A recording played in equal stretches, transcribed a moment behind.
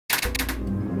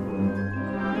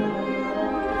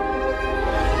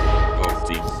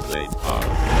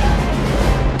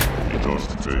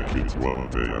take it one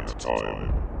day at a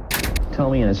time. Tell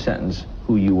me in a sentence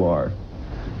who you are.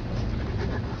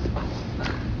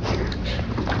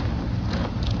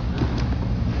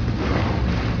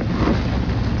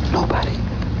 Nobody.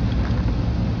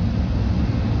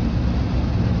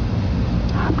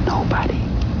 I'm nobody.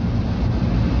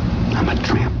 I'm a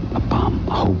tramp, a bum,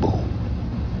 a hobo.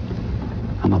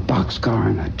 I'm a boxcar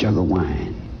and a jug of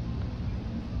wine.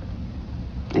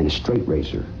 And a straight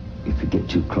razor if you get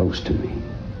too close to me.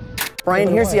 Brian,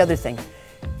 here's the other thing.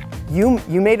 You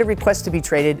made a request to be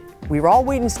traded. We were all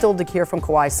waiting still to hear from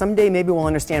Kawhi. Someday maybe we'll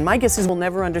understand. My guess is we'll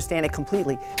never understand it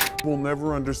completely. We'll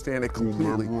never understand it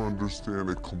completely.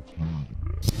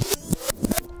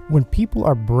 When people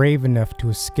are brave enough to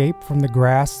escape from the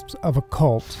grasps of a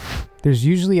cult, there's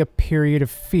usually a period of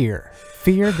fear.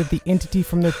 Fear that the entity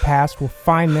from their past will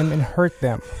find them and hurt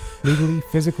them, legally,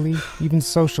 physically, even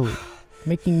socially,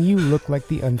 making you look like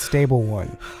the unstable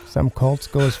one. Some cults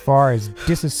go as far as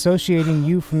disassociating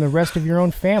you from the rest of your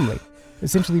own family,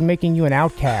 essentially making you an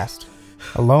outcast,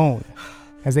 alone,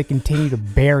 as they continue to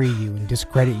bury you and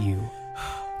discredit you.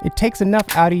 It takes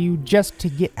enough out of you just to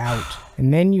get out,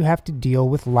 and then you have to deal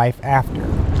with life after,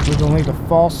 with only the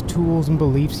false tools and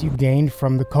beliefs you gained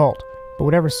from the cult. But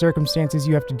whatever circumstances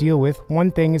you have to deal with,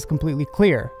 one thing is completely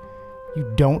clear: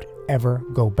 you don't ever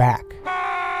go back.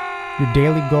 Your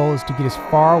daily goal is to get as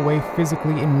far away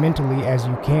physically and mentally as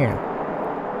you can.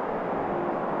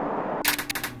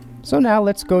 So now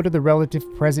let's go to the relative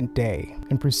present day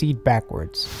and proceed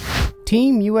backwards.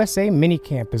 Team USA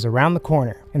minicamp is around the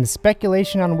corner, and the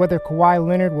speculation on whether Kawhi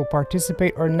Leonard will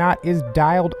participate or not is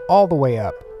dialed all the way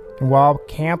up. And while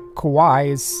Camp Kawhi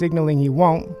is signaling he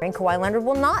won't, and Kawhi Leonard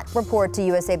will not report to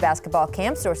USA basketball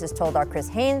camp, sources told our Chris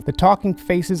Haynes. The talking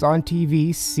faces on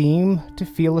TV seem to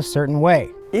feel a certain way.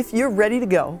 If you're ready to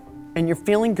go, and you're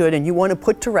feeling good, and you want to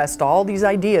put to rest all these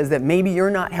ideas that maybe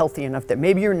you're not healthy enough, that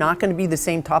maybe you're not going to be the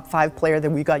same top 5 player that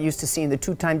we got used to seeing, the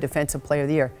 2-time Defensive Player of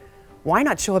the Year, why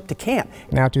not show up to camp?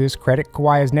 Now, to his credit,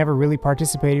 Kawhi has never really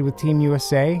participated with Team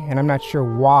USA, and I'm not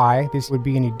sure why this would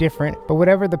be any different, but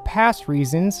whatever the past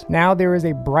reasons, now there is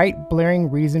a bright,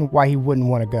 blaring reason why he wouldn't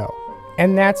want to go.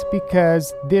 And that's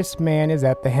because this man is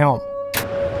at the helm.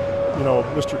 You know,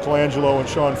 Mr. 𝗘yidziェЛ and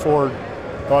Sean Ford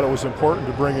thought it was important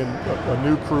to bring in a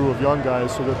new crew of young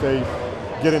guys so that they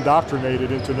get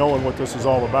indoctrinated into knowing what this is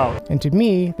all about. And to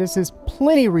me, this is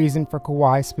plenty reason for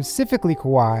Kawhi, specifically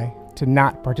Kawhi, to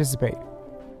not participate.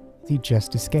 He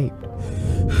just escaped.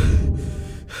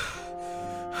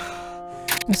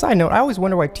 On a side note, I always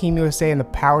wonder why Team USA and the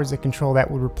powers that control that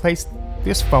would replace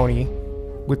this phony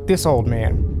with this old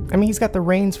man. I mean, he's got the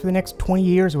reins for the next 20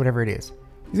 years or whatever it is.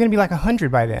 He's gonna be like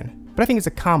 100 by then. But I think it's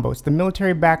a combo. It's the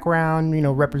military background, you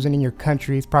know, representing your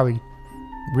country. It's probably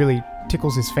really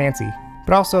tickles his fancy.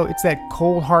 But also, it's that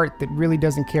cold heart that really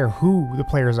doesn't care who the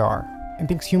players are and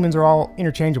thinks humans are all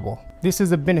interchangeable. This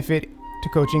is a benefit to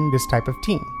coaching this type of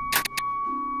team.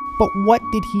 But what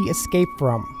did he escape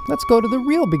from? Let's go to the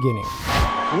real beginning.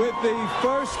 With the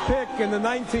first pick in the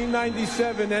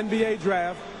 1997 NBA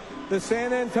draft, the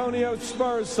San Antonio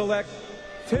Spurs select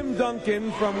Tim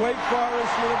Duncan from Wake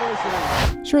Forest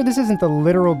University. Sure, this isn't the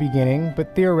literal beginning,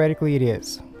 but theoretically it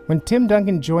is. When Tim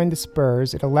Duncan joined the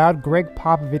Spurs, it allowed Gregg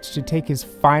Popovich to take his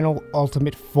final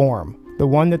ultimate form, the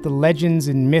one that the legends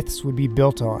and myths would be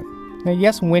built on. Now,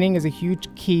 yes, winning is a huge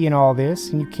key in all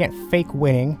this, and you can't fake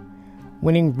winning.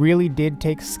 Winning really did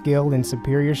take skill and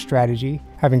superior strategy.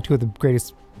 Having 2 of the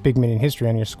greatest big men in history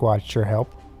on your squad sure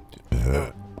helped.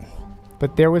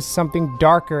 But there was something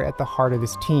darker at the heart of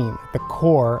this team, the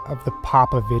core of the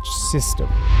Popovich system.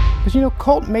 Because, you know,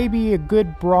 cult may be a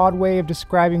good broad way of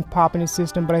describing Pop and his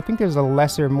system, but I think there's a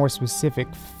lesser, more specific,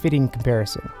 fitting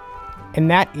comparison.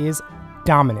 And that is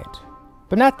dominant.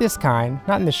 But not this kind,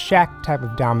 not in the Shaq type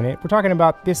of dominant. We're talking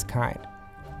about this kind.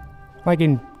 Like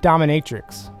in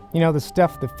Dominatrix. You know, the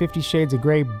stuff the 50 Shades of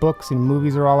Grey books and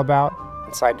movies are all about.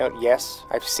 Side note, yes,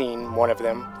 I've seen one of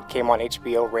them. It came on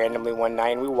HBO randomly one night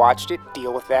and we watched it,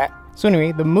 deal with that. So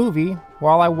anyway, the movie,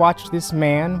 while I watched this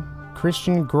man,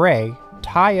 Christian Grey,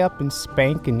 tie up and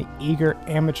spank an eager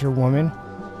amateur woman,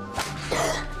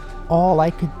 all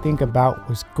I could think about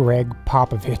was Gregg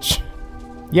Popovich.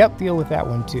 Yep, deal with that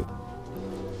one too.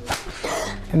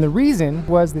 And the reason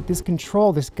was that this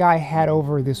control this guy had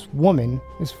over this woman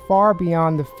is far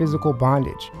beyond the physical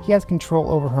bondage. He has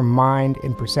control over her mind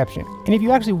and perception. And if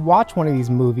you actually watch one of these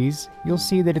movies, you'll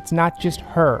see that it's not just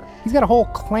her. He's got a whole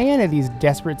clan of these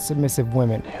desperate submissive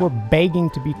women who are begging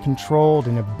to be controlled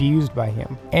and abused by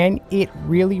him. And it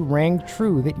really rang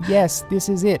true that yes, this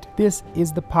is it. This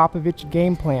is the Popovich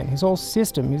game plan, his whole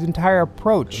system, his entire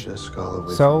approach.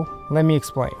 So let me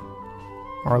explain.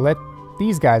 Or let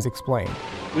these guys explain.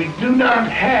 We do not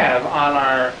have on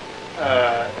our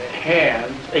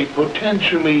hands a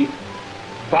potentially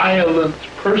violent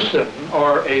person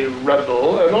or a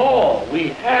rebel at all. We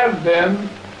have then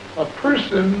a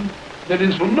person that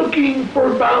is looking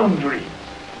for boundaries.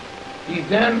 He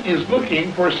then is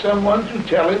looking for someone to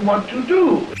tell him what to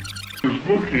do. He's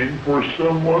looking for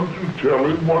someone to tell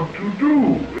him what to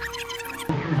do.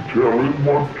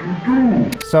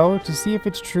 So, to see if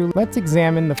it's true, let's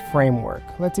examine the framework.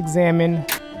 Let's examine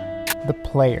the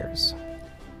players.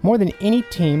 More than any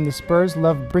team, the Spurs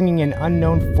love bringing in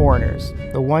unknown foreigners,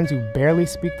 the ones who barely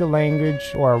speak the language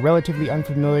or are relatively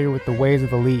unfamiliar with the ways of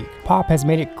the league. Pop has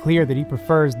made it clear that he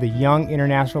prefers the young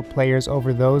international players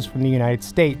over those from the United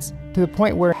States, to the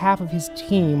point where half of his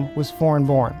team was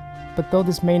foreign-born. But though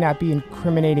this may not be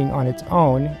incriminating on its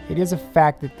own, it is a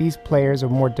fact that these players are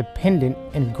more dependent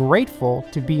and grateful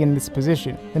to be in this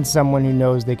position than someone who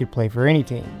knows they could play for any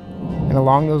team. And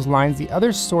along those lines, the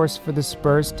other source for the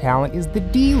Spurs' talent is the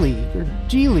D-League, or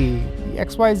G-League, the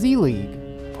XYZ League.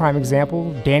 Prime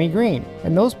example, Danny Green.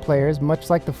 And those players,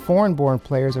 much like the foreign-born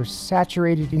players, are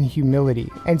saturated in humility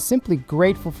and simply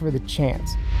grateful for the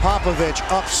chance. Popovich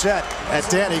upset at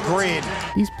Danny Green.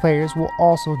 These players will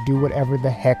also do whatever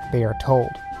the heck they are told.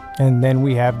 And then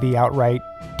we have the outright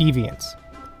deviants.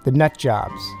 The nut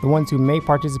jobs, the ones who may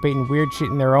participate in weird shit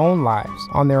in their own lives,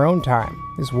 on their own time.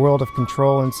 This world of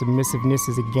control and submissiveness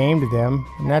is a game to them,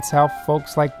 and that's how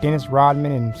folks like Dennis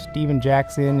Rodman and Steven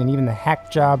Jackson and even the hack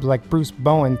jobs like Bruce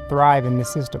Bowen thrive in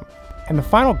this system. And the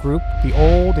final group, the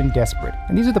old and desperate.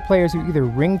 And these are the players who are either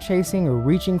ring chasing or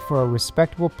reaching for a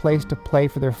respectable place to play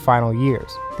for their final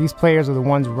years. These players are the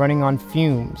ones running on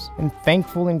fumes and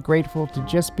thankful and grateful to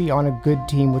just be on a good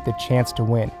team with a chance to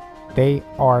win. They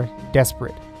are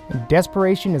desperate. And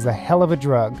desperation is a hell of a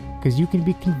drug, because you can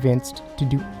be convinced to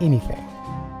do anything.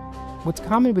 What's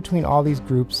common between all these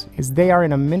groups is they are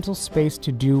in a mental space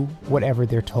to do whatever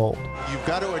they're told. You've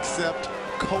got to accept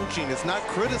coaching. It's not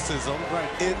criticism,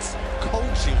 it's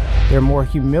coaching. They're more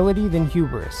humility than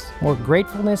hubris, more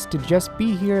gratefulness to just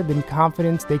be here than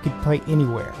confidence they could play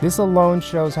anywhere. This alone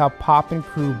shows how Pop and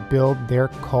crew build their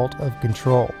cult of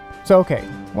control. So okay,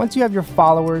 once you have your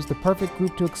followers, the perfect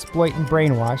group to exploit and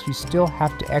brainwash, you still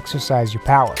have to exercise your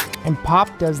power. And Pop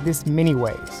does this many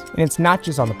ways. And it's not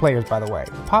just on the players, by the way.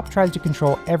 Pop tries to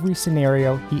control every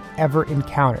scenario he ever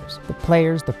encounters. The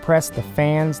players, the press, the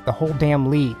fans, the whole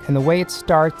damn league. And the way it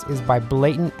starts is by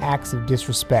blatant acts of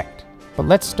disrespect. But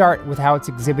let's start with how it's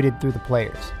exhibited through the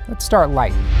players. Let's start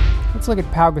light. Let's look at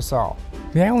Pau Gasol.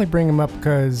 Yeah, I only bring him up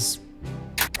because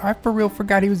I for real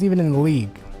forgot he was even in the league.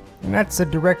 And that's a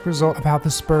direct result of how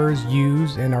the Spurs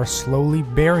use and are slowly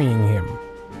burying him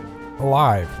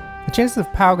alive. The chances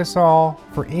of Pau Gasol,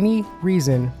 for any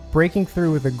reason, breaking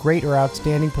through with a great or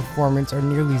outstanding performance are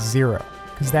nearly zero,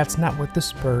 because that's not what the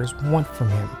Spurs want from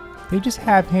him. They just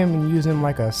have him and use him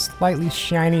like a slightly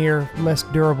shinier, less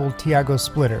durable Tiago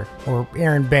Splitter or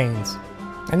Aaron Baines.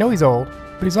 I know he's old,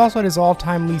 but he's also at his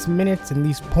all-time least minutes and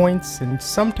least points, and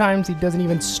sometimes he doesn't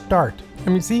even start. I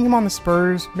mean, seeing him on the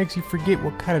Spurs makes you forget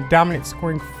what kind of dominant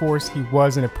scoring force he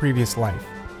was in a previous life.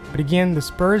 But again, the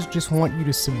Spurs just want you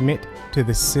to submit to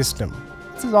the system.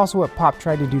 This is also what Pop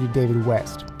tried to do to David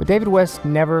West, but David West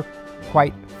never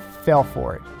quite fell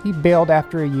for it. He bailed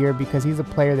after a year because he's a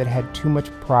player that had too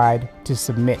much pride to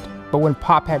submit. But when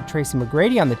Pop had Tracy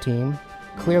McGrady on the team,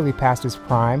 clearly past his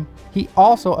prime, he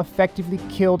also effectively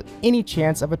killed any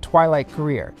chance of a Twilight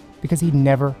career because he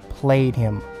never played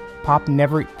him. Pop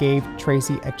never gave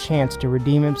Tracy a chance to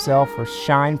redeem himself or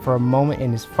shine for a moment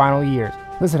in his final years.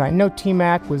 Listen, I know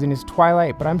T-Mac was in his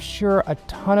twilight, but I'm sure a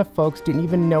ton of folks didn't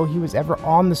even know he was ever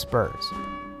on the Spurs.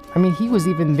 I mean, he was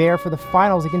even there for the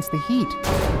finals against the Heat.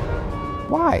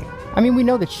 Why? I mean, we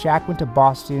know that Shaq went to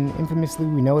Boston. Infamously,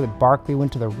 we know that Barkley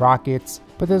went to the Rockets.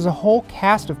 But there's a whole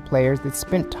cast of players that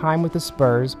spent time with the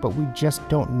Spurs, but we just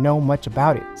don't know much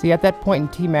about it. See, at that point in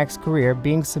T-Mac's career,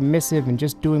 being submissive and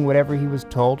just doing whatever he was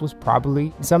told was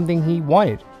probably something he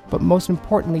wanted. But most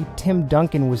importantly, Tim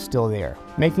Duncan was still there,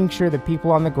 making sure that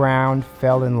people on the ground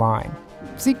fell in line.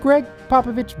 See, Gregg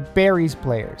Popovich buries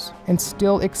players and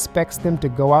still expects them to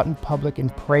go out in public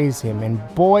and praise him, and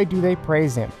boy do they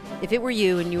praise him. If it were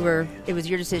you and it was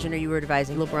your decision or you were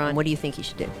advising LeBron, what do you think he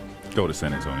should do? Go to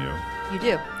San Antonio. You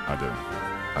do? I do.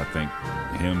 I think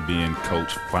him being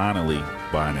coached finally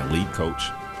by an elite coach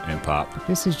and Pop.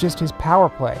 This is just his power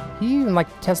play. He even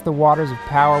liked to test the waters of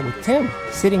power with Tim,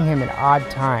 sitting him at odd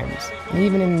times. And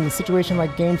even in a situation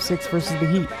like Game 6 versus the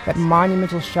Heat, that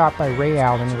monumental shot by Ray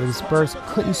Allen where the Spurs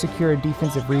couldn't secure a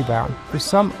defensive rebound. For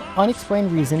some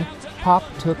unexplained reason, Pop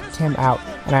took Tim out,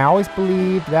 and I always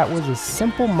believed that was a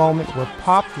simple moment where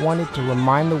Pop wanted to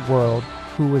remind the world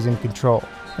who was in control,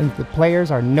 and that the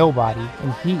players are nobody,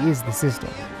 and he is the system.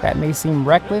 That may seem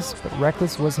reckless, but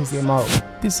reckless was his MO.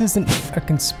 This isn't a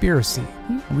conspiracy.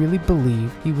 He really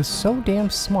believed he was so damn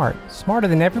smart, smarter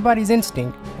than everybody's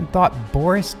instinct, and thought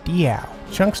Boris Diaw,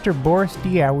 Chunkster Boris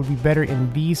Diaw, would be better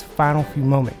in these final few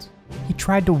moments. He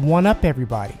tried to one-up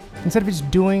everybody, instead of just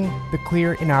doing the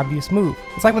clear and obvious move.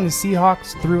 It's like when the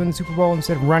Seahawks threw in the Super Bowl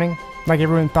instead of running, like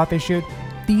everyone thought they should.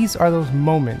 These are those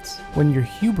moments when your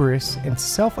hubris and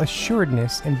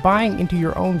self-assuredness and buying into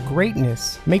your own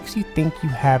greatness makes you think you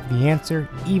have the answer,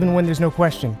 even when there's no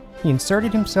question. He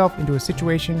inserted himself into a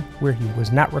situation where he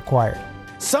was not required.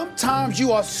 Sometimes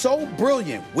you are so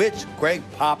brilliant, which Gregg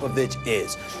Popovich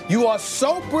is. You are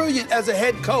so brilliant as a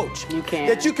head coach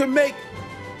that you can make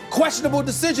questionable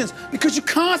decisions because you're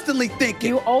constantly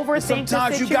thinking. You overthink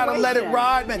Sometimes you gotta let it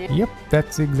ride, man. Yep,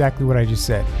 that's exactly what I just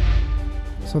said.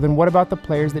 So then what about the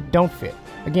players that don't fit?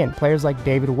 Again, players like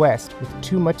David West with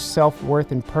too much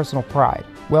self-worth and personal pride.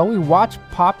 Well, we watch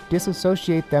Pop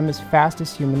disassociate them as fast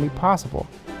as humanly possible.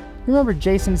 Remember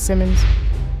Jason Simmons?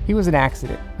 He was an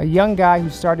accident, a young guy who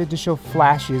started to show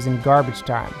flashes in garbage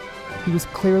time. He was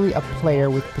clearly a player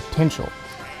with potential.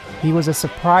 He was a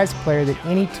surprise player that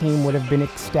any team would have been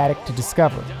ecstatic to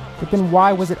discover. But then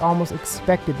why was it almost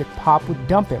expected that Pop would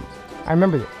dump him? I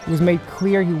remember that. It was made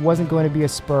clear he wasn't going to be a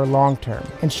Spur long-term.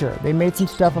 And sure, they made some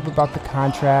stuff up about the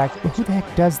contract, but who the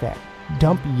heck does that?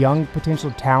 Dump young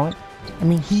potential talent? I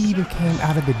mean, he even came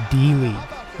out of the D-League.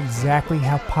 Exactly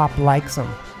how Pop likes him.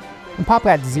 And Pop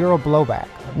got zero blowback,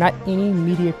 not any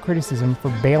media criticism for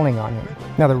bailing on him.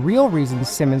 Now, the real reason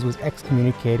Simmons was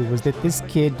excommunicated was that this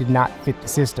kid did not fit the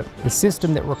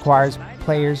system that requires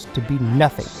players to be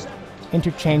nothing,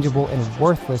 interchangeable and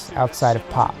worthless outside of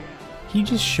Pop. He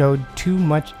just showed too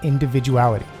much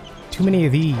individuality, too many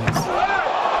of these.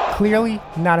 Clearly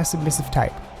not a submissive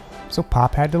type, so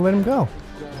Pop had to let him go,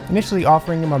 initially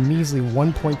offering him a measly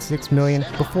 $1.6 million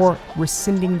before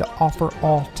rescinding the offer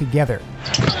altogether.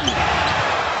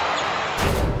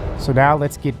 So now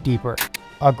let's get deeper,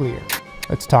 uglier.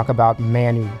 Let's talk about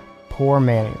Manu. Poor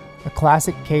Manu. A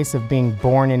classic case of being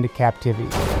born into captivity.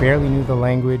 Barely knew the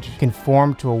language,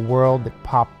 conformed to a world that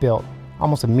Pop built,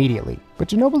 almost immediately. But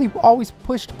Ginobili always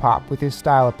pushed Pop with his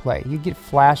style of play. He'd get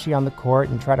flashy on the court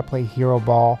and try to play hero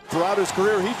ball. Throughout his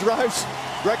career, he drives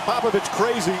Gregg Popovich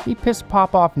crazy. He pissed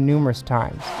Pop off numerous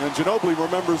times. And Ginobili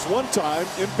remembers one time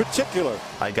in particular.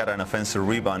 I got an offensive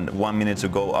rebound 1 minute to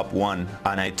go up one,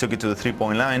 and I took it to the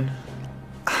three-point line,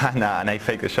 and I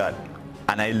faked a shot.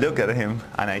 And I looked at him,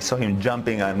 and I saw him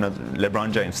jumping, not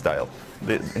LeBron James style.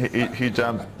 He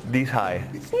jumped this high.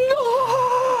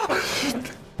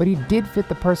 But he did fit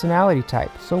the personality type,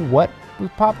 so what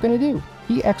was Pop gonna do?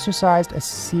 He exercised a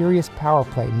serious power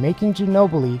play, making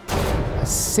Ginobili a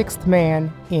sixth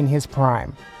man in his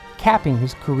prime, capping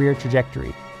his career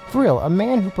trajectory. For real, a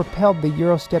man who propelled the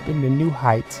Eurostep into new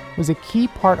heights, was a key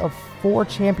part of 4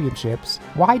 championships.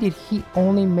 Why did he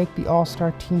only make the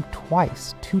All-Star team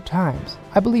twice, 2 times?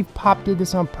 I believe Pop did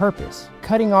this on purpose.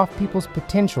 Cutting off people's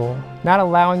potential, not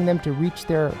allowing them to reach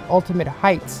their ultimate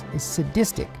heights, is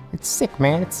sadistic. It's sick,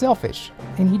 man, it's selfish.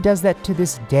 And he does that to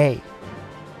this day.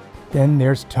 Then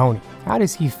there's Tony. How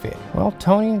does he fit? Well,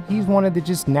 Tony, he's one of the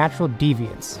just natural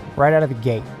deviants, right out of the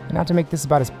gate. And not to make this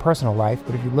about his personal life,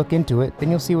 but if you look into it, then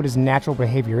you'll see what his natural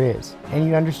behavior is. And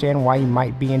you understand why he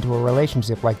might be into a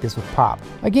relationship like this with Pop.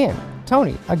 Again,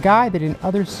 Tony, a guy that in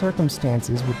other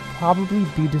circumstances would probably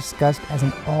be discussed as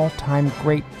an all-time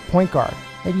great point guard,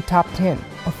 maybe top 10,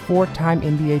 a 4-time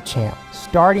NBA champ,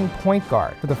 starting point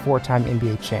guard for the 4-time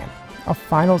NBA champ, a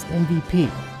finals MVP.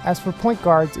 As for point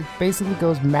guards, it basically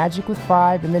goes Magic with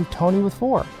 5 and then Tony with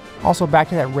 4. Also back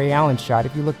to that Ray Allen shot,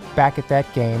 if you look back at that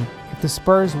game, if the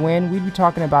Spurs win, we'd be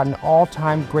talking about an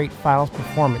all-time great finals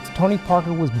performance. Tony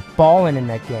Parker was balling in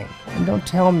that game. And don't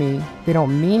tell me they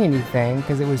don't mean anything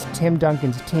because it was Tim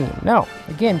Duncan's team. No,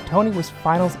 again, Tony was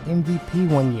finals MVP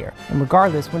one year. And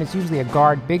regardless, when it's usually a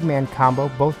guard-big man combo,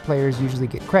 both players usually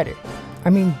get credit. I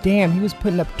mean, damn, he was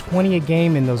putting up 20 a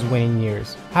game in those winning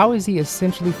years. How is he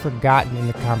essentially forgotten in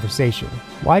the conversation?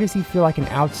 Why does he feel like an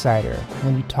outsider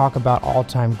when you talk about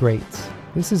all-time greats?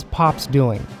 This is Pop's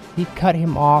doing. He cut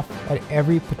him off at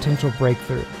every potential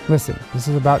breakthrough. Listen, this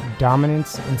is about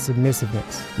dominance and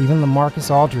submissiveness. Even LaMarcus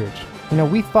Aldridge. You know,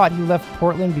 we thought he left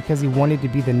Portland because he wanted to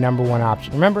be the #1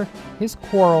 option. Remember, his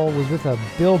quarrel was with a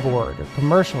billboard or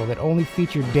commercial that only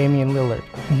featured Damian Lillard,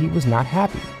 and he was not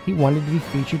happy. He wanted to be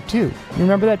featured too. You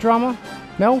remember that drama?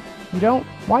 No? You don't?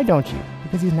 Why don't you?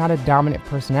 Because he's not a dominant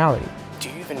personality. Do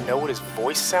you even know what his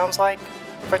voice sounds like?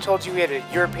 If I told you he had a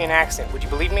European accent, would you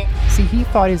believe me? See, he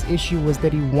thought his issue was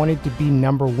that he wanted to be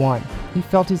 #1. He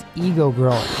felt his ego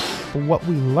growing. But what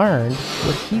he learned,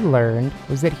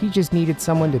 was that he just needed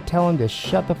someone to tell him to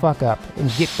shut the fuck up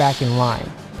and get back in line.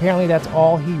 Apparently that's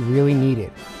all he really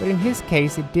needed. But in his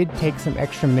case, it did take some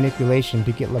extra manipulation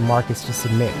to get LaMarcus to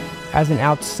submit. As an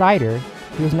outsider,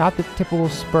 he was not the typical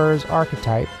Spurs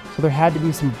archetype, so there had to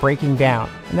be some breaking down.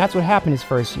 And that's what happened his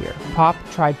first year. Pop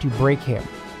tried to break him.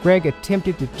 Gregg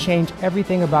attempted to change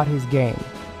everything about his game.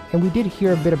 And we did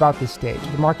hear a bit about this stage.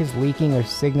 LaMarcus leaking or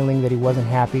signaling that he wasn't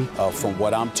happy. From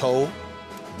what I'm told,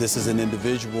 this is an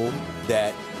individual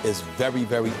that is very,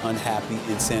 very unhappy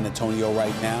in San Antonio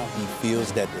right now. He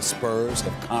feels that the Spurs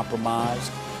have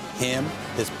compromised him,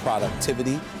 his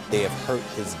productivity. They have hurt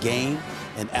his game.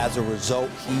 And as a result,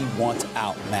 he wants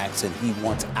out, Max, and he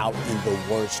wants out in the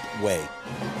worst way.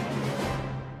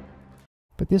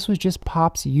 But this was just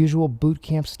Pop's usual boot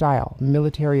camp style,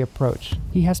 military approach.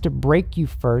 He has to break you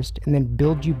first and then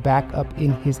build you back up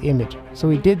in his image. So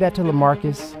he did that to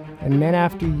LaMarcus, and then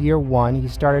after year 1, he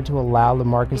started to allow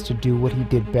LaMarcus to do what he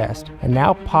did best. And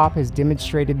now Pop has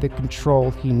demonstrated the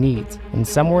control he needs. And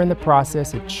somewhere in the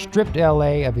process, it stripped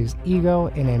LA of his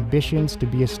ego and ambitions to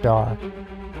be a star.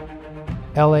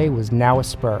 LA was now a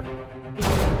Spur.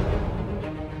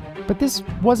 But this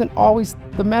wasn't always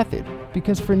the method,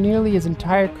 because for nearly his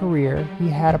entire career, he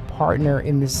had a partner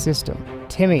in this system.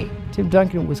 Tim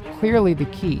Duncan was clearly the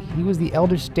key. He was the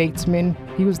elder statesman.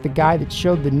 He was the guy that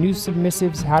showed the new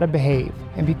submissives how to behave.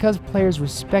 And because players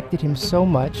respected him so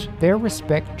much, their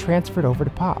respect transferred over to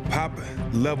Pop. Pop's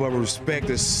level of respect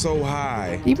is so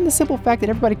high. Even the simple fact that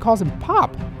everybody calls him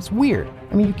Pop is weird.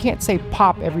 I mean, you can't say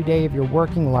Pop every day of your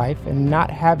working life and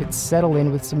not have it settle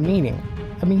in with some meaning.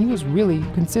 I mean, he was really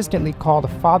consistently called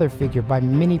a father figure by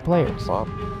many players. Pop,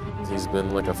 he's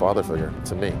been like a father figure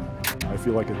to me. I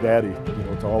feel like a daddy,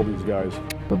 to all these guys.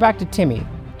 But back to Timmy.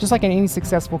 Just like in any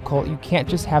successful cult, you can't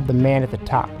just have the man at the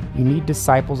top. You need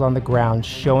disciples on the ground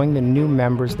showing the new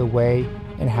members the way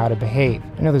and how to behave.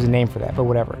 I know there's a name for that, but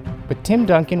whatever. But Tim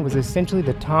Duncan was essentially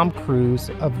the Tom Cruise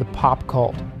of the Pop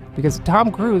cult, because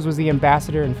Tom Cruise was the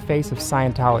ambassador and face of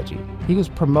Scientology. He was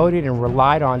promoted and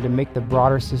relied on to make the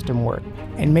broader system work.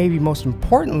 And maybe most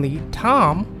importantly,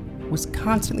 Tom was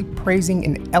constantly praising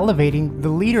and elevating the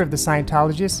leader of the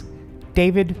Scientologists,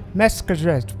 David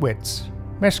Miscavige.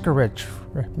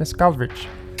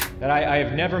 That I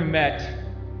have never met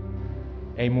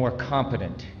a more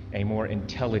competent, a more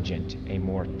intelligent, a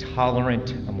more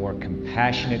tolerant, a more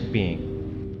compassionate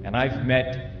being. And I've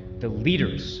met the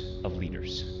leaders of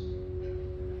leaders.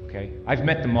 Okay? I've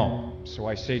met them all. So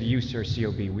I say to you, Sir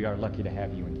COB, we are lucky to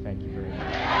have you, and thank you very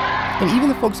much. And even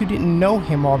the folks who didn't know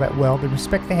him all that well, the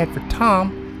respect they had for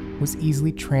Tom was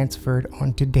easily transferred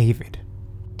onto David.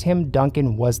 Tim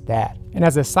Duncan was that. And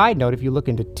as a side note, if you look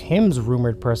into Tim's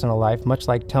rumored personal life, much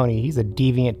like Tony, he's a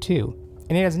deviant too.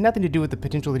 And it has nothing to do with the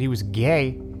potential that he was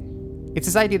gay. It's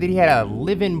this idea that he had a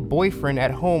live-in boyfriend at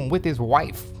home with his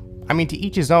wife. I mean, to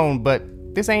each his own, but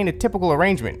this ain't a typical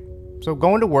arrangement. So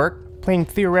going to work, playing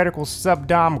theoretical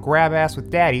sub-dom grab-ass with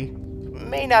daddy,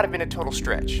 may not have been a total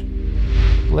stretch.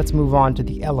 Let's move on to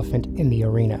the elephant in the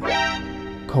arena.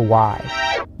 Kawhi.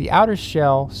 The outer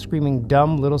shell screaming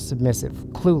dumb little submissive,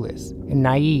 clueless, and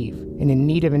naive, and in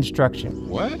need of instruction.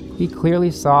 What? He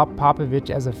clearly saw Popovich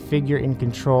as a figure in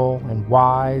control and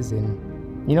wise, and,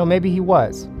 maybe he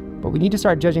was. But we need to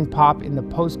start judging Pop in the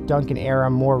post-Duncan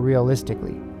era more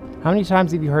realistically. How many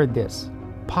times have you heard this?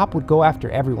 Pop would go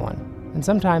after everyone, and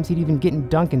sometimes he'd even get in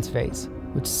Duncan's face,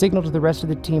 which signaled to the rest of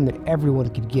the team that everyone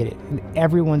could get it, and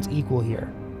everyone's equal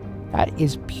here. That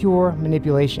is pure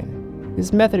manipulation.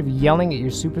 This method of yelling at your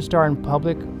superstar in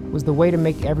public was the way to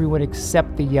make everyone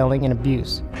accept the yelling and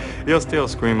abuse. He'll still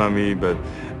scream at me, but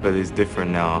it's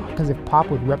different now. Because if Pop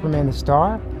would reprimand the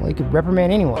star, well, he could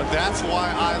reprimand anyone. But that's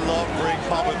why I love Gregg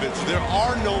Popovich. There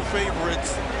are no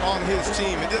favorites on his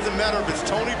team. It doesn't matter if it's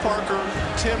Tony Parker,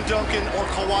 Tim Duncan, or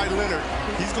Kawhi Leonard.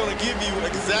 He's going to give you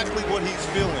exactly what he's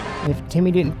feeling. And if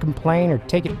Timmy didn't complain or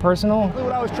take it personal,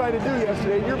 What I was trying to do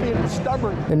yesterday, you're being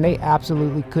stubborn. then they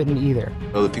absolutely couldn't either.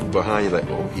 Other people behind you like,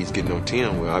 oh, he's getting on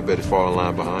Tim. Well, I better fall in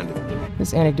line behind him.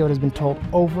 This anecdote has been told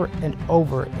over and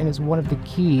over and is one of the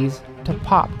keys to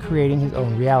Pop creating his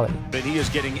own reality. And he is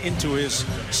getting into his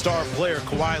star player,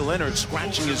 Kawhi Leonard,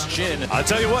 scratching his chin. I'll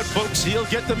tell you what, folks, he'll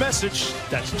get the message.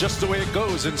 That's just the way it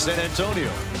goes in San Antonio.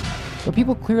 But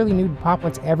people clearly knew Pop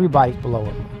wants everybody below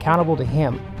him, accountable to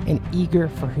him, and eager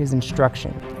for his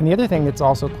instruction. And the other thing that's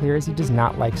also clear is he does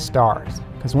not like stars.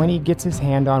 Because when he gets his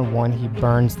hand on one, he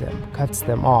burns them, cuts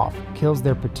them off, kills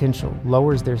their potential,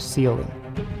 lowers their ceiling.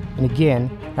 And again,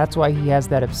 that's why he has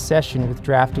that obsession with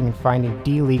drafting and finding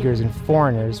D-leaguers and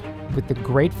foreigners with the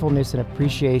gratefulness and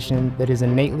appreciation that is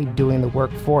innately doing the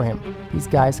work for him. These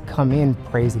guys come in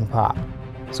praising Pop.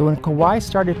 So when Kawhi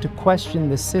started to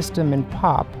question the system and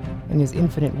Pop and his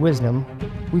infinite wisdom,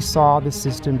 we saw the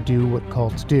system do what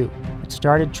cults do. It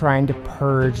started trying to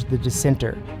purge the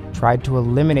dissenter, tried to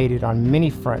eliminate it on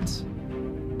many fronts.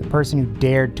 The person who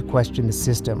dared to question the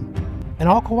system. And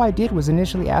all Kawhi did was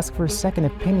initially ask for a second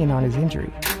opinion on his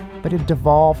injury, but it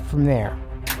devolved from there.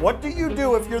 What do you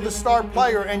do if you're the star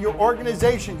player and your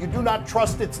organization, you do not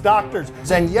trust its doctors?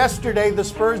 And yesterday, the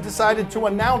Spurs decided to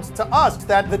announce to us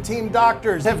that the team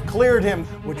doctors have cleared him,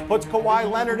 which puts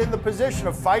Kawhi Leonard in the position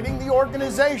of fighting the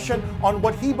organization on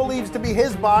what he believes to be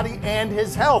his body and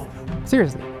his health.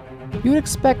 Seriously, you would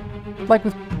expect, like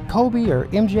with Kobe or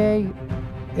MJ,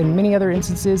 in many other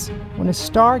instances, when a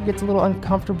star gets a little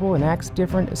uncomfortable and acts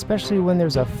different, especially when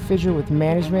there's a fissure with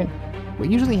management, what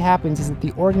usually happens is that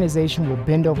the organization will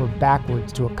bend over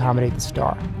backwards to accommodate the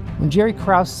star. When Jerry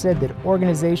Krause said that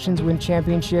organizations win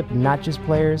championships, not just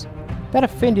players, that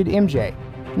offended MJ,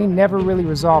 and he never really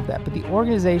resolved that. But the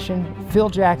organization, Phil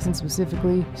Jackson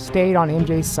specifically, stayed on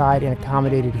MJ's side and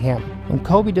accommodated him. When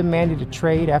Kobe demanded a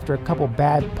trade after a couple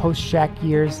bad post-Shaq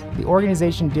years, the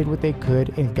organization did what they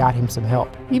could and got him some help.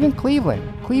 Even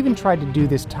Cleveland tried to do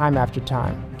this time after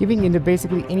time, giving into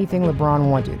basically anything LeBron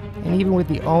wanted. And even with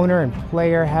the owner and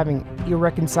player having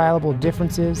irreconcilable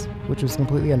differences, which was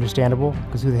completely understandable,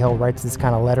 because who the hell writes this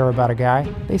kind of letter about a guy,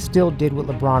 they still did what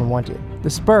LeBron wanted. The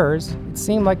Spurs, it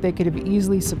seemed like they could have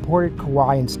easily supported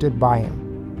Kawhi and stood by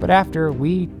him. But after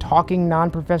we talking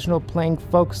non-professional playing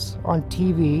folks on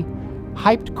TV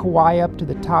hyped Kawhi up to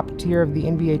the top tier of the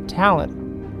NBA talent,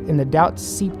 and the doubt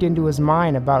seeped into his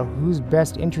mind about whose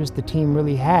best interest the team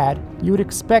really had, you would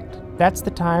expect that's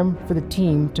the time for the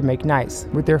team to make nice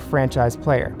with their franchise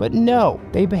player. But no,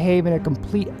 they behave in a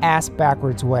complete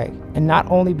ass-backwards way, and not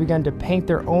only begun to paint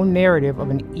their own narrative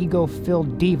of an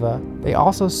ego-filled diva, they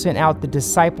also sent out the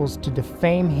disciples to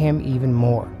defame him even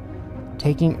more,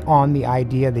 taking on the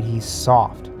idea that he's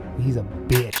soft, he's a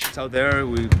bitch. It's out there,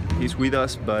 he's with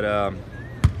us, but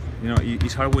you know,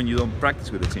 it's hard when you don't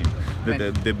practice with the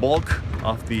team. The bulk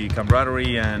of the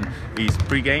camaraderie and is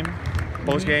pre-game,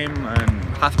 post-game, and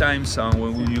half-times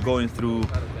when you're going through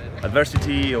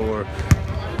adversity or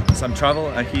some trouble,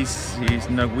 and he's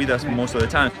not with us most of the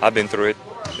time. I've been through it.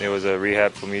 It was a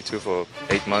rehab for me too for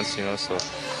 8 months, you know, so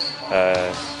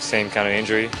same kind of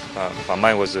injury.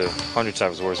 Mine was 100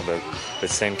 times worse, but the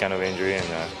same kind of injury, and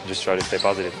just try to stay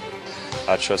positive.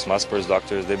 I trust my Spurs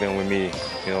doctors. They've been with me,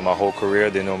 you know, my whole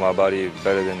career. They know my body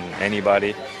better than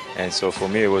anybody. And so for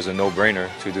me, it was a no-brainer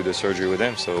to do the surgery with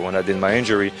them. So when I did my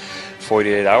injury,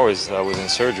 48 hours I was in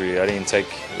surgery. I didn't take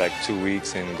like 2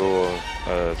 weeks and go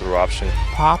through option.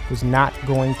 Pop was not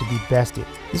going to be bested.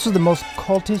 This was the most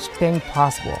cultish thing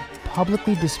possible,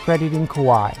 publicly discrediting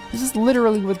Kawhi. This is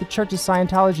literally what the Church of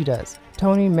Scientology does.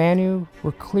 Tony and Manu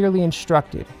were clearly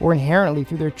instructed, or inherently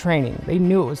through their training, they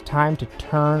knew it was time to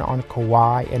turn on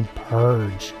Kawhi and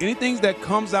purge. Anything that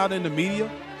comes out in the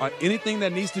media, or anything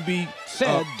that needs to be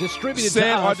distributed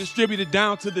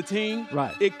down to the team,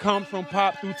 right? It comes from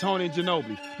Pop through Tony and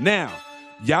Ginobili. Now,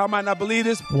 y'all might not believe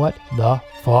this. What the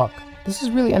fuck? This is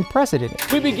really unprecedented.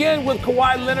 We begin with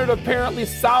Kawhi Leonard apparently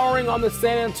souring on the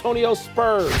San Antonio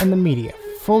Spurs. And the media,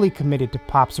 fully committed to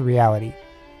Pop's reality,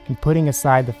 and putting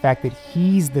aside the fact that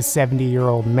he's the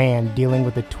 70-year-old man dealing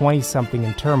with a 20-something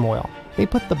in turmoil. They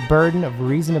put the burden of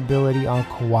reasonability on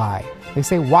Kawhi. They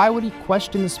say, why would he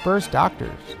question the Spurs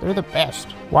doctors? They're the best.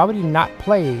 Why would he not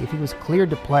play if he was cleared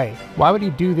to play? Why would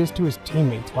he do this to his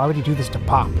teammates? Why would he do this to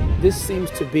Pop? This seems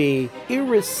to be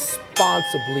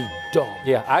irresponsibly dumb.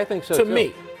 Yeah, I think so to too.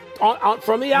 me.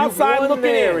 From the outside looking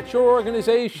in. It's your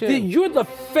organization. You're the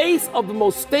face of the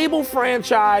most stable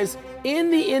franchise in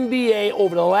the NBA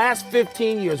over the last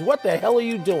 15 years. What the hell are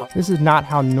you doing? This is not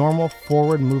how normal,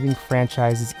 forward-moving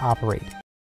franchises operate.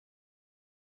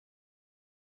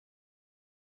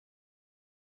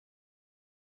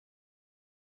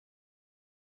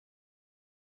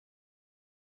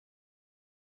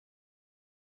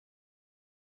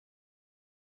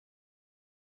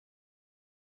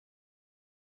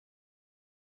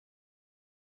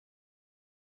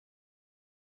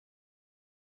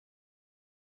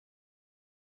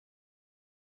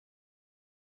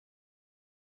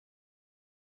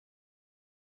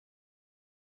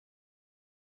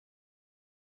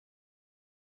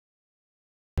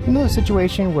 You know the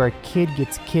situation where a kid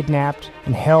gets kidnapped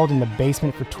and held in the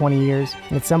basement for 20 years,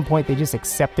 and at some point they just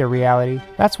accept their reality?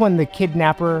 That's when the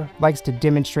kidnapper likes to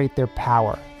demonstrate their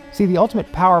power. See, the ultimate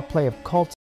power play of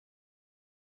cults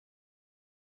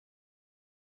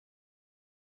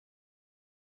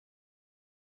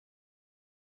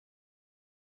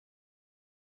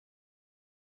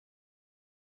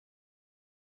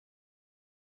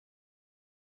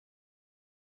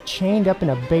chained up in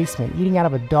a basement, eating out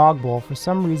of a dog bowl, for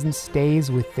some reason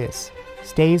stays with this,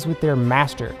 stays with their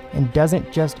master, and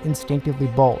doesn't just instinctively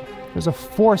bolt. There's a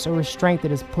force or restraint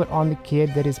that is put on the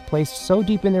kid that is placed so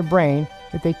deep in their brain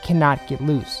that they cannot get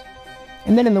loose.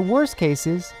 And then in the worst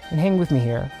cases, and hang with me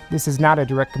here, this is not a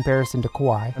direct comparison to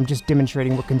Kawhi, I'm just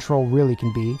demonstrating what control really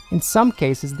can be. In some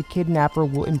cases, the kidnapper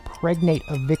will impregnate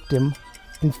a victim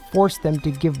and force them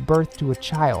to give birth to a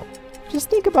child. Just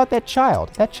think about that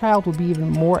child. That child will be even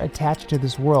more attached to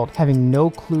this world, having no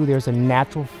clue there's a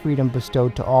natural freedom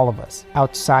bestowed to all of us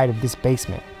outside of this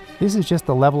basement. This is just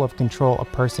the level of control a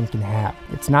person can have.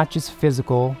 It's not just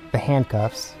physical, the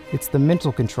handcuffs, it's the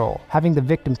mental control, having the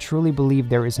victim truly believe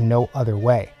there is no other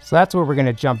way. So that's where we're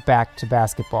gonna jump back to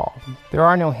basketball. There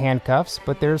are no handcuffs,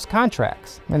 but there's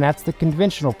contracts, and that's the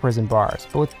conventional prison bars.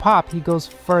 But with Pop, he goes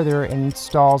further and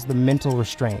installs the mental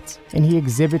restraints, and he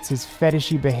exhibits his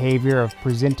fetishy behavior of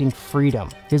presenting freedom,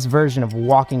 his version of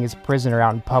walking his prisoner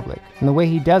out in public. And the way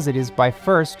he does it is by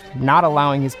first, not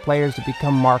allowing his players to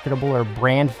become marketable or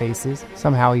brand faces.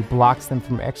 Somehow he blocks them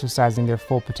from exercising their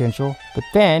full potential. But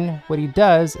then, what he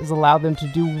does is allow them to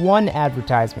do one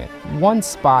advertisement, one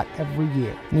spot every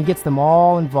year. And he gets them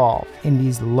all involved in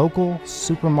these local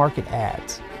supermarket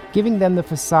ads, giving them the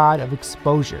facade of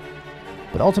exposure,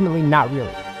 but ultimately not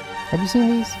really. Have you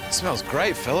seen these? It smells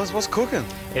great, fellas. What's cooking?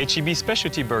 H-E-B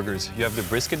specialty burgers. You have the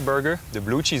brisket burger, the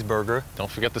blue cheese burger.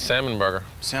 Don't forget the salmon burger.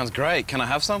 Sounds great. Can I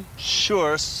have some?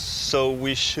 Sure, so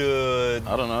we should...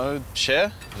 I don't know,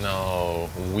 share? No,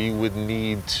 we would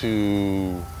need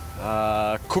to...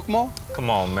 cook more? Come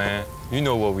on, man. You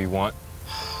know what we want.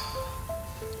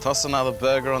 Toss another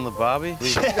burger on the barbie?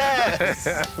 Yes!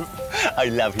 I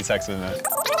love his accent, man.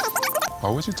 Why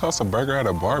would you toss a burger at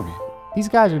a Barbie? These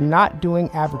guys are not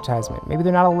doing advertisement. Maybe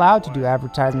they're not allowed to do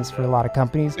advertisements for a lot of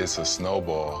companies. It's a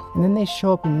snowball. And then they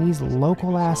show up in these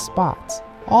local-ass spots.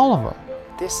 All of them.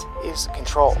 This is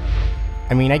control.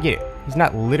 I mean, I get it. He's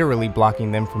not literally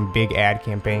blocking them from big ad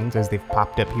campaigns as they've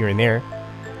popped up here and there.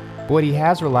 But what he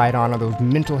has relied on are those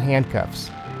mental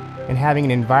handcuffs, and having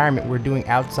an environment where doing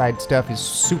outside stuff is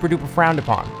super duper frowned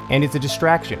upon, and it's a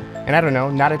distraction, and I don't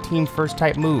know, not a team first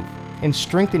type move. In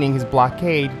strengthening his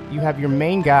blockade, you have your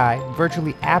main guy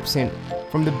virtually absent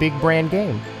from the big brand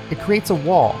game. It creates a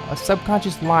wall, a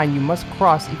subconscious line you must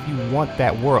cross if you want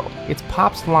that world. It's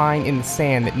Pop's line in the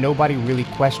sand that nobody really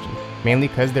questioned, mainly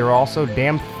because they're all so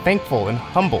damn thankful and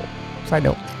humble. Side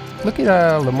note, look at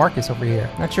LaMarcus over here.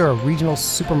 Not sure a regional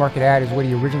supermarket ad is what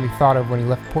he originally thought of when he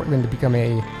left Portland to become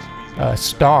a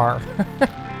star.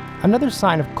 Another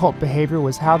sign of cult behavior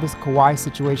was how this Kawhi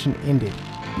situation ended.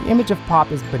 The image of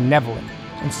Pop is benevolent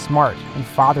and smart and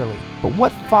fatherly. But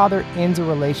what father ends a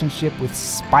relationship with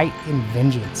spite and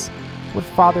vengeance? What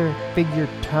father figure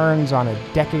turns on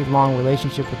a decade-long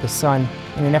relationship with a son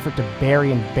in an effort to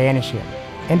bury and banish him?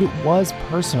 And it was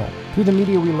personal. Through the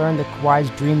media, we learned that Kawhi's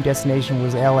dream destination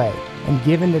was LA. And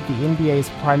given that the NBA is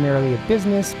primarily a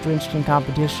business, drenched in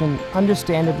competition,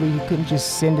 understandably, he couldn't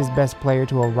just send his best player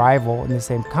to a rival in the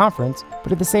same conference.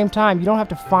 But at the same time, you don't have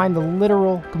to find the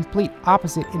literal, complete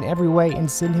opposite in every way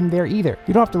and send him there either.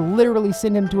 You don't have to literally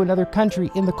send him to another country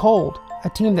in the cold. A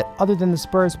team that, other than the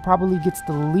Spurs, probably gets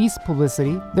the least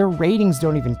publicity. Their ratings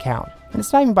don't even count. And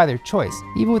it's not even by their choice.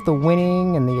 Even with the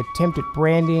winning and the attempt at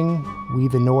branding, We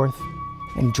the North,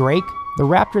 and Drake, the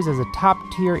Raptors as a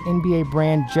top-tier NBA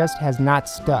brand just has not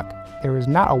stuck. There is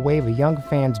not a wave of young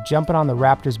fans jumping on the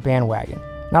Raptors bandwagon.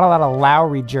 Not a lot of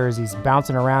Lowry jerseys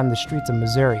bouncing around the streets of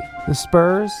Missouri. The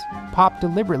Spurs, Pop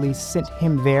deliberately sent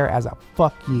him there as a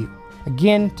fuck you.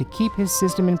 Again, to keep his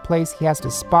system in place, he has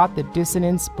to spot the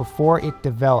dissonance before it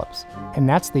develops. And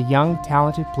that's the young,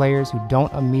 talented players who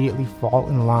don't immediately fall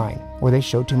in line, or they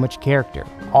show too much character,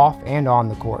 off and on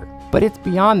the court. But it's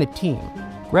beyond the team.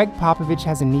 Gregg Popovich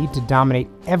has a need to dominate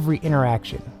every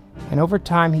interaction, and over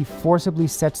time he forcibly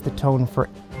sets the tone for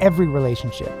every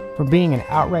relationship, from being an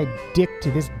outright dick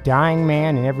to this dying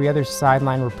man and every other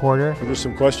sideline reporter. Are there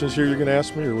some questions here you're going to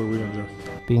ask me, or what are we going to do?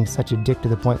 Being such a dick to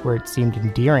the point where it seemed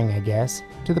endearing, I guess,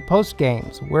 to the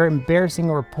post-games, where embarrassing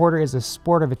a reporter is a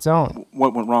sport of its own.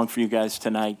 What went wrong for you guys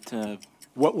tonight?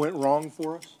 What went wrong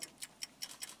for us?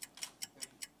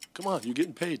 Come on, you're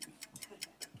getting paid.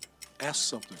 Ask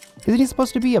something. Isn't he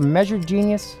supposed to be a measured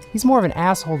genius? He's more of an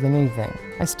asshole than anything.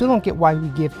 I still don't get why we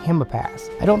give him a pass.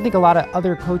 I don't think a lot of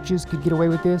other coaches could get away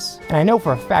with this, and I know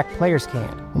for a fact players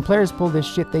can't. When players pull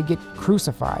this shit, they get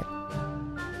crucified.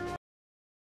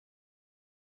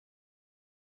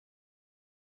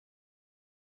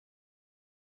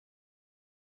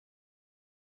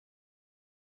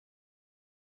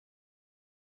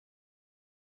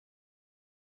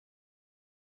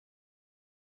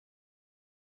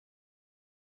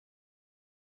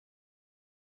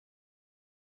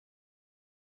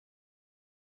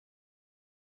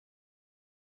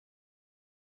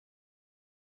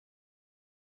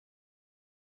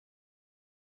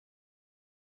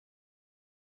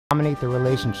 dominate the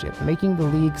relationship, making the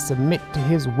league submit to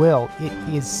his will. It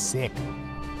is sick.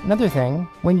 Another thing,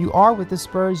 when you are with the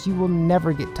Spurs, you will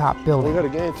never get top billing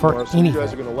for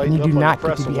anything, and you do not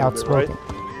get to be outspoken.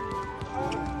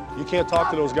 You can't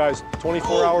talk to those guys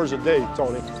 24 hours a day,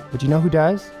 Tony. But you know who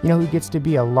does? You know who gets to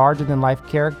be a larger-than-life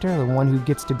character? The one who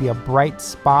gets to be a bright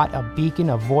spot, a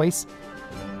beacon, a voice?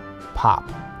 Pop.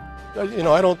 You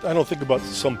know, I don't think about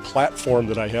some platform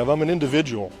that I have. I'm an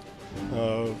individual.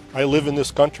 I live in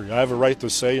this country. I have a right to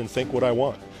say and think what I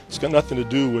want. It's got nothing to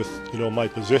do with, you know, my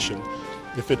position.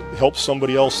 If it helps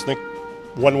somebody else think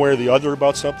one way or the other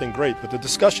about something, great. But the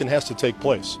discussion has to take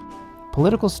place.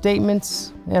 Political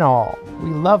statements and all. We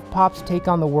love Pop's take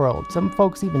on the world. Some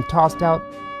folks even tossed out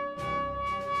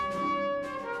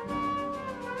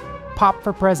Pop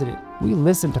for president. We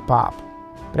listen to Pop.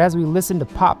 But as we listen to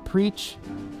Pop preach,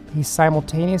 he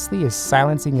simultaneously is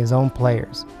silencing his own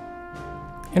players.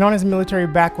 And on his military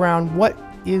background, what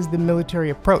is the military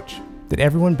approach? That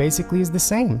everyone basically is the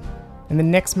same. And the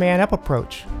next man up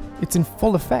approach, it's in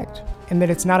full effect. And that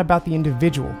it's not about the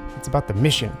individual, it's about the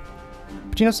mission.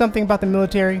 But you know something about the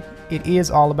military? It is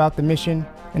all about the mission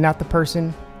and not the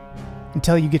person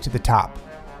until you get to the top,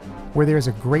 where there's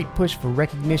a great push for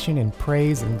recognition and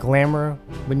praise and glamour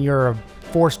when you're a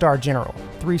 4-star general,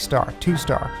 3-star,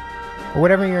 2-star, or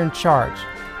whatever you're in charge.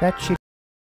 That shit.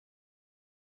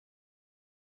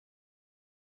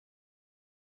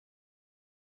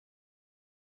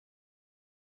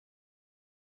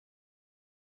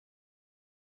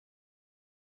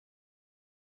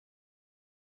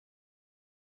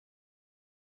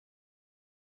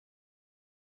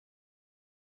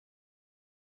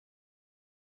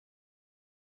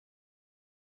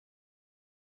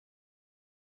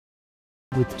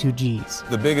 With 2 G's.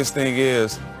 The biggest thing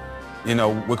is, you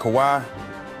know, with Kawhi,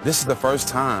 this is the first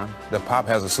time that Pop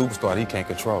has a superstar that he can't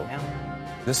control.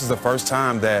 This is the first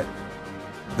time that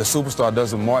the superstar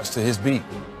doesn't march to his beat.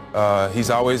 He's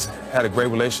always had a great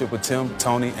relationship with Tim,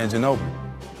 Tony, and Ginobili.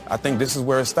 I think this is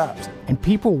where it stops. And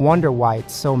people wonder why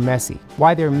it's so messy,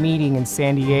 why their meeting in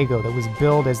San Diego that was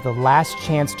billed as the last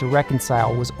chance to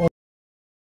reconcile was only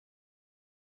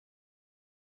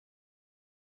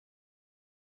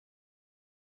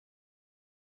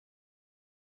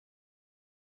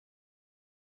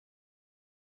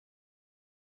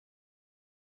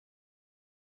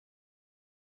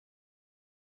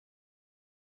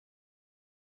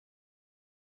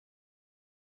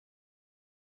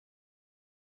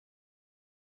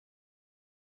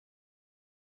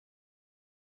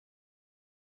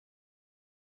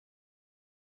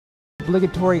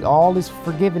obligatory all is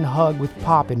forgiven hug with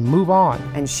Pop and move on.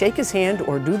 And shake his hand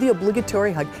or do the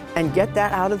obligatory hug and get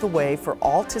that out of the way for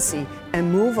all to see and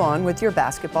move on with your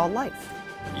basketball life.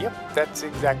 Yep, that's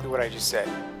exactly what I just said.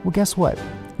 Well, guess what?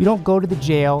 You don't go to the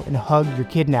jail and hug your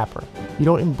kidnapper. You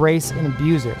don't embrace an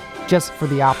abuser just for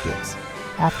the optics.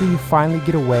 After you finally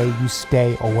get away, you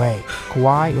stay away.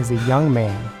 Kawhi is a young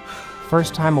man,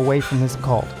 first time away from his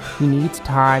cult. He needs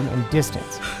time and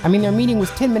distance. I mean, their meeting was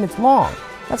 10 minutes long.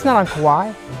 That's not on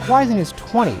Kawhi. Kawhi's in his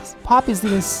 20s. Pop is in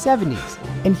his 70s.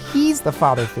 And he's the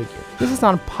father figure. This is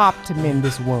on Pop to mend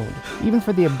this wound, even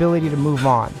for the ability to move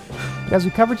on. But as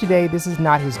we covered today, this is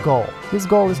not his goal. His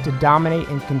goal is to dominate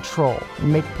and control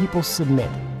and make people submit.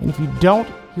 And if you don't,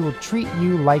 he will treat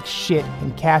you like shit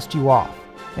and cast you off.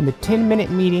 And the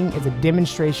 10-minute meeting is a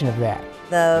demonstration of that.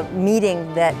 The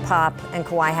meeting that Pop and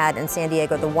Kawhi had in San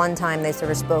Diego, the one time they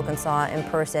sort of spoke and saw in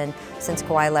person since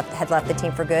Kawhi had left the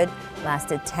team for good,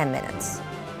 lasted 10 minutes.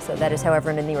 So that is how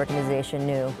everyone in the organization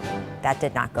knew that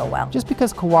did not go well. Just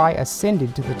because Kawhi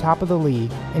ascended to the top of the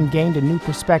league and gained a new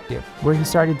perspective, where he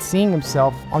started seeing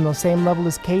himself on the same level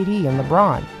as KD and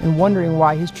LeBron, and wondering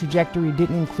why his trajectory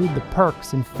didn't include the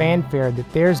perks and fanfare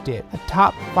that theirs did. A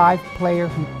top 5 player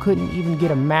who couldn't even get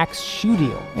a max shoe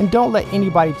deal. And don't let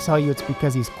anybody tell you it's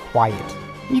because he's quiet.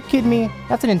 Are you kidding me?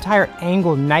 That's an entire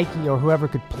angle Nike or whoever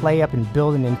could play up and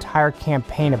build an entire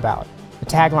campaign about. The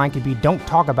tagline could be, don't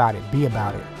talk about it, be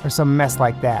about it, or some mess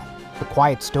like that. The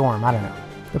quiet storm, I don't know.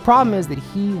 The problem is that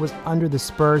he was under the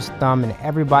Spurs' thumb and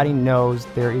everybody knows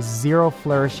there is zero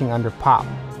flourishing under Pop.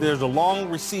 There's a long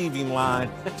receiving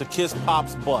line to kiss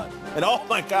Pop's butt. And oh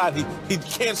my God, he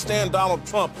can't stand Donald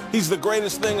Trump. He's the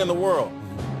greatest thing in the world.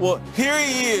 Well, here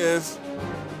he is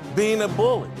being a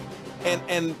bully.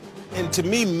 And to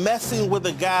me, messing with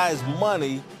a guy's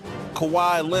money,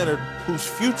 Kawhi Leonard, whose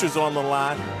future's on the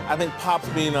line, I think Pop's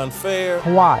being unfair.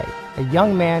 Kawhi, a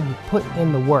young man who put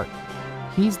in the work.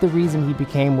 He's the reason he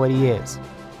became what he is.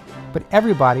 But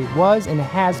everybody was and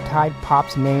has tied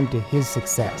Pop's name to his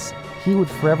success. he would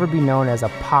forever be known as a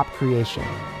Pop creation,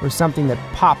 or something that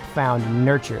Pop found and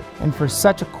nurtured. And for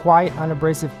such a quiet,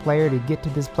 unabrasive player to get to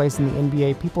this place in the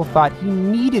NBA, people thought he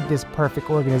needed this perfect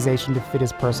organization to fit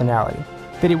his personality.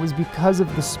 That it was because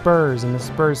of the Spurs and the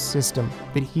Spurs system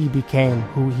that he became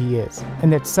who he is,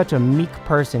 and that such a meek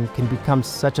person can become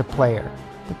such a player.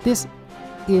 But this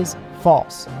is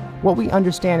false. What we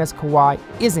understand as Kawhi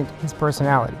isn't his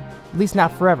personality, at least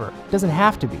not forever. It doesn't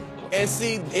have to be. And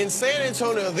see, in San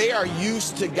Antonio, they are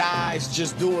used to guys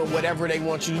just doing whatever they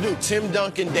want you to do. Tim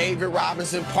Duncan, David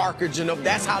Robinson, Parker, Ginobili,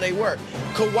 that's how they work.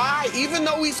 Kawhi, even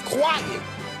though he's quiet,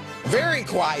 very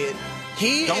quiet,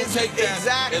 he's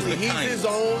his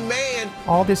own man.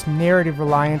 All this narrative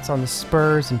reliance on the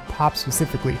Spurs and Pop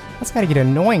specifically, that's gotta get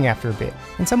annoying after a bit.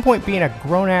 At some point, being a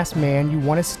grown-ass man, you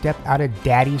want to step out of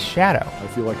daddy's shadow. I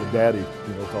feel like a daddy,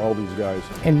 to all these guys.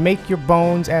 And make your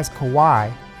bones as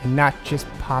Kawhi, and not just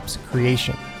Pop's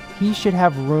creation. He should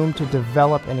have room to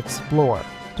develop and explore,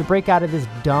 to break out of this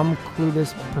dumb,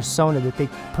 clueless persona that they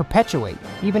perpetuate,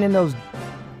 even in those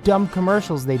dumb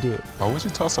commercials they do. Why would you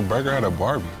toss a burger at a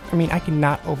Barbie? I mean, I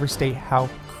cannot overstate how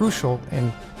crucial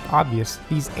and obvious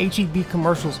these HEB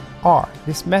commercials are,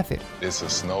 this method. It's a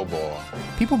snowball.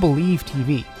 People believe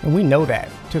TV, and we know that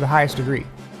to the highest degree.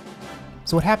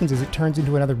 So what happens is it turns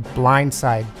into another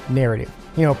blindside narrative.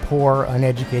 Poor,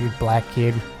 uneducated black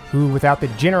kid who, without the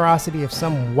generosity of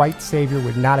some white savior,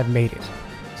 would not have made it.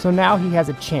 So now he has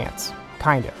a chance,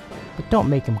 kinda. But don't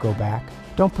make him go back.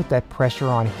 Don't put that pressure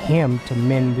on him to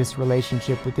mend this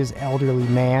relationship with this elderly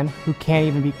man who can't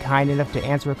even be kind enough to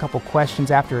answer a couple questions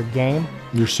after a game.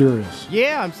 You're serious?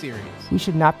 Yeah, I'm serious. We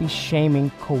should not be shaming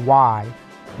Kawhi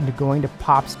into going to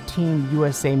Pop's Team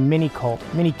USA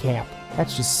minicamp.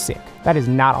 That's just sick. That is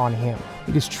not on him.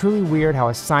 It is truly weird how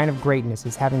a sign of greatness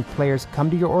is having players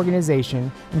come to your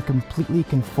organization and completely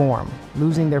conform,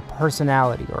 losing their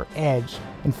personality or edge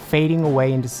and fading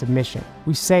away into submission.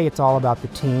 We say it's all about the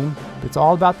team, but it's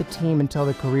all about the team until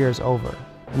the career is over.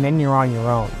 And then you're on your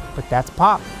own. But that's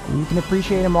Pop, and you can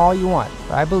appreciate him all you want,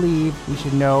 but I believe we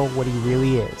should know what he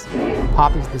really is.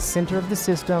 Pop is the center of the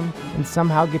system and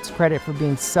somehow gets credit for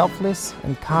being selfless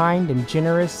and kind and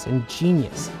generous and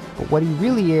genius. But what he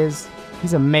really is,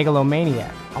 he's a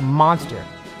megalomaniac, a monster.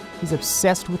 He's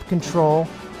obsessed with control,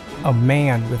 a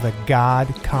man with a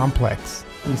God complex.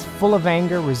 He's full of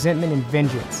anger, resentment, and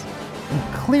vengeance,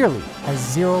 and clearly has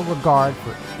zero regard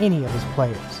for any of his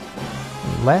players,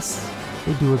 unless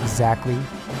they do exactly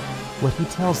what he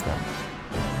tells them,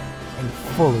 and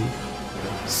fully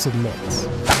submits.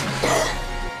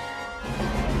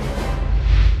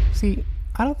 See,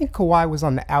 I don't think Kawhi was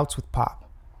on the outs with Pop.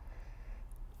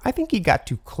 I think he got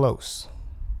too close.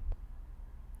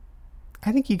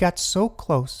 I think he got so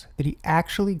close that he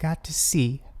actually got to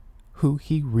see who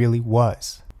he really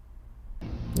was.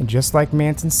 And just like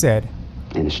Manson said,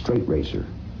 "And a straight razor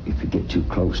if you get too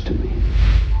close to me."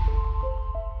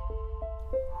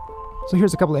 So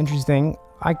here's a couple of interesting things.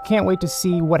 I can't wait to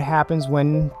see what happens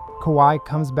when Kawhi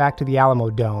comes back to the Alamo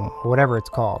Dome, or whatever it's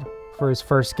called, for his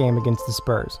first game against the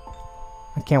Spurs.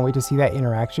 I can't wait to see that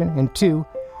interaction. And two,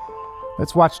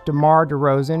 let's watch DeMar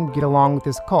DeRozan get along with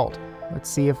this cult. Let's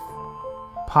see if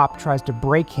Pop tries to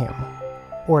break him,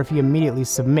 or if he immediately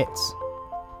submits.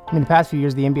 I mean, the past few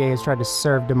years, the NBA has tried to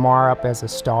serve DeMar up as a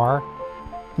star,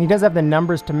 and he does have the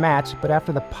numbers to match, but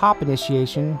after the Pop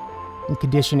initiation and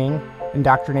conditioning,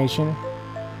 indoctrination,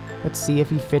 let's see if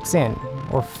he fits in,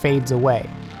 or fades away.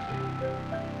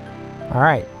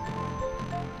 Alright.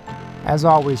 As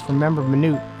always, remember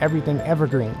Manu, everything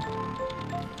evergreen.